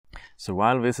So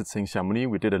while visiting Chamonix,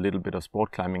 we did a little bit of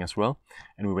sport climbing as well,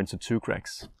 and we went to 2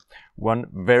 crags. One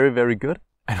very, very good,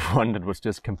 and one that was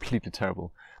just completely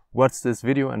terrible. Watch this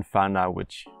video and find out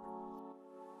which.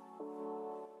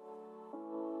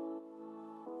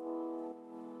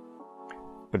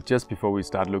 But just before we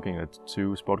start looking at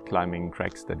 2 sport climbing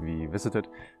crags that we visited,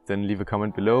 then leave a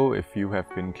comment below if you have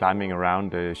been climbing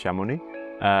around Chamonix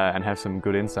and have some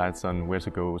good insights on where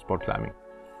to go sport climbing.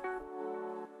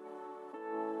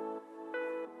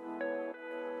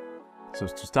 So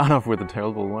to start off with the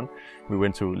terrible one, we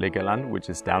went to Les Gaillands, which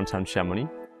is downtown Chamonix.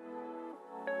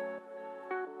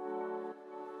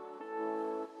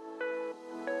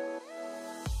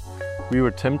 We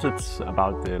were tempted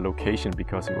about the location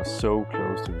because it was so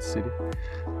close to the city,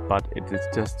 but it is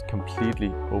just completely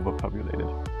overpopulated.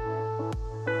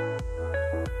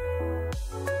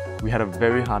 We had a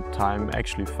very hard time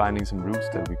actually finding some routes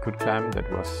that we could climb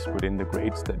that was within the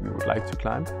grades that we would like to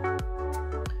climb.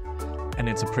 And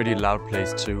it's a pretty loud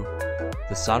place too.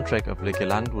 The soundtrack of Les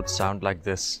Gaillands would sound like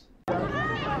this.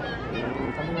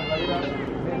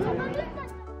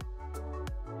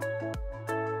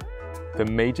 The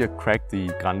major crag, the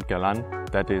Grand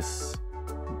Gailland, that is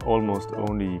almost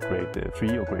only grade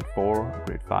 3 or grade 4 or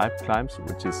grade 5 climbs,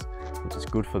 which is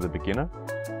good for the beginner.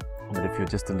 But if you're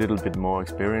just a little bit more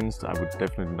experienced, I would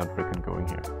definitely not recommend going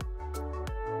here.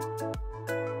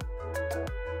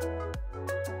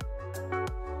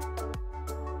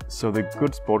 So the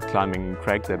good sport climbing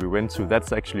crag that we went to,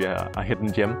 that's actually a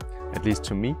hidden gem, at least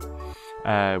to me.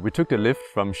 We took the lift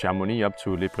from Chamonix up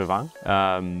to Le Brevent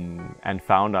and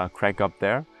found a crag up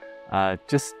there,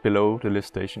 just below the lift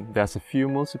station. There's a few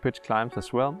multi-pitch climbs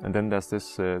as well, and then there's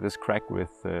this crag with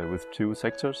 2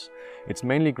 sectors. It's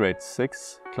mainly grade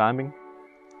 6 climbing,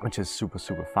 which is super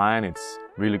fine. It's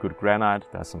really good granite,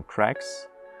 there's some crags,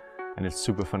 and it's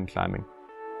super fun climbing.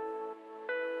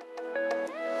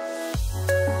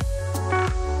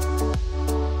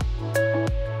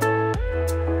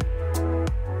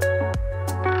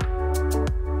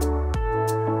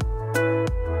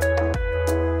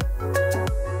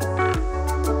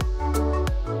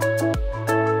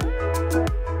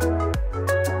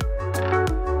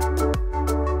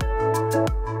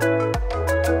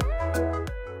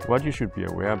 What you should be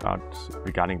aware about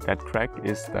regarding that crag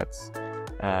is that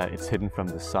it's hidden from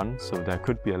the sun, so there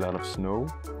could be a lot of snow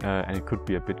and it could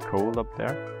be a bit cold up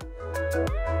there.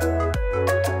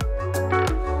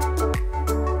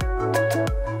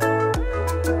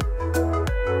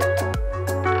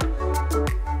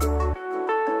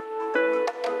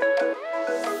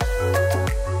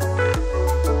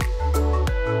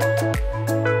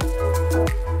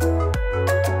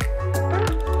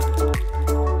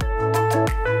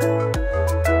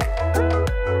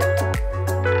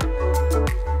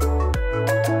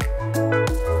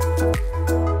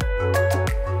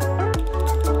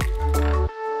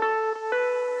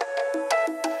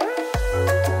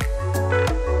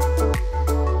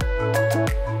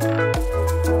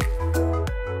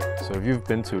 So if you've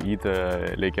been to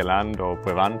either Les Gaillands or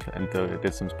Brevent and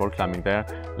did some sport climbing there,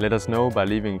 let us know by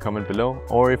leaving a comment below,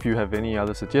 or if you have any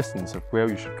other suggestions of where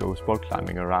you should go sport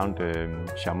climbing around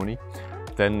Chamonix,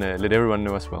 then let everyone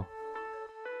know as well.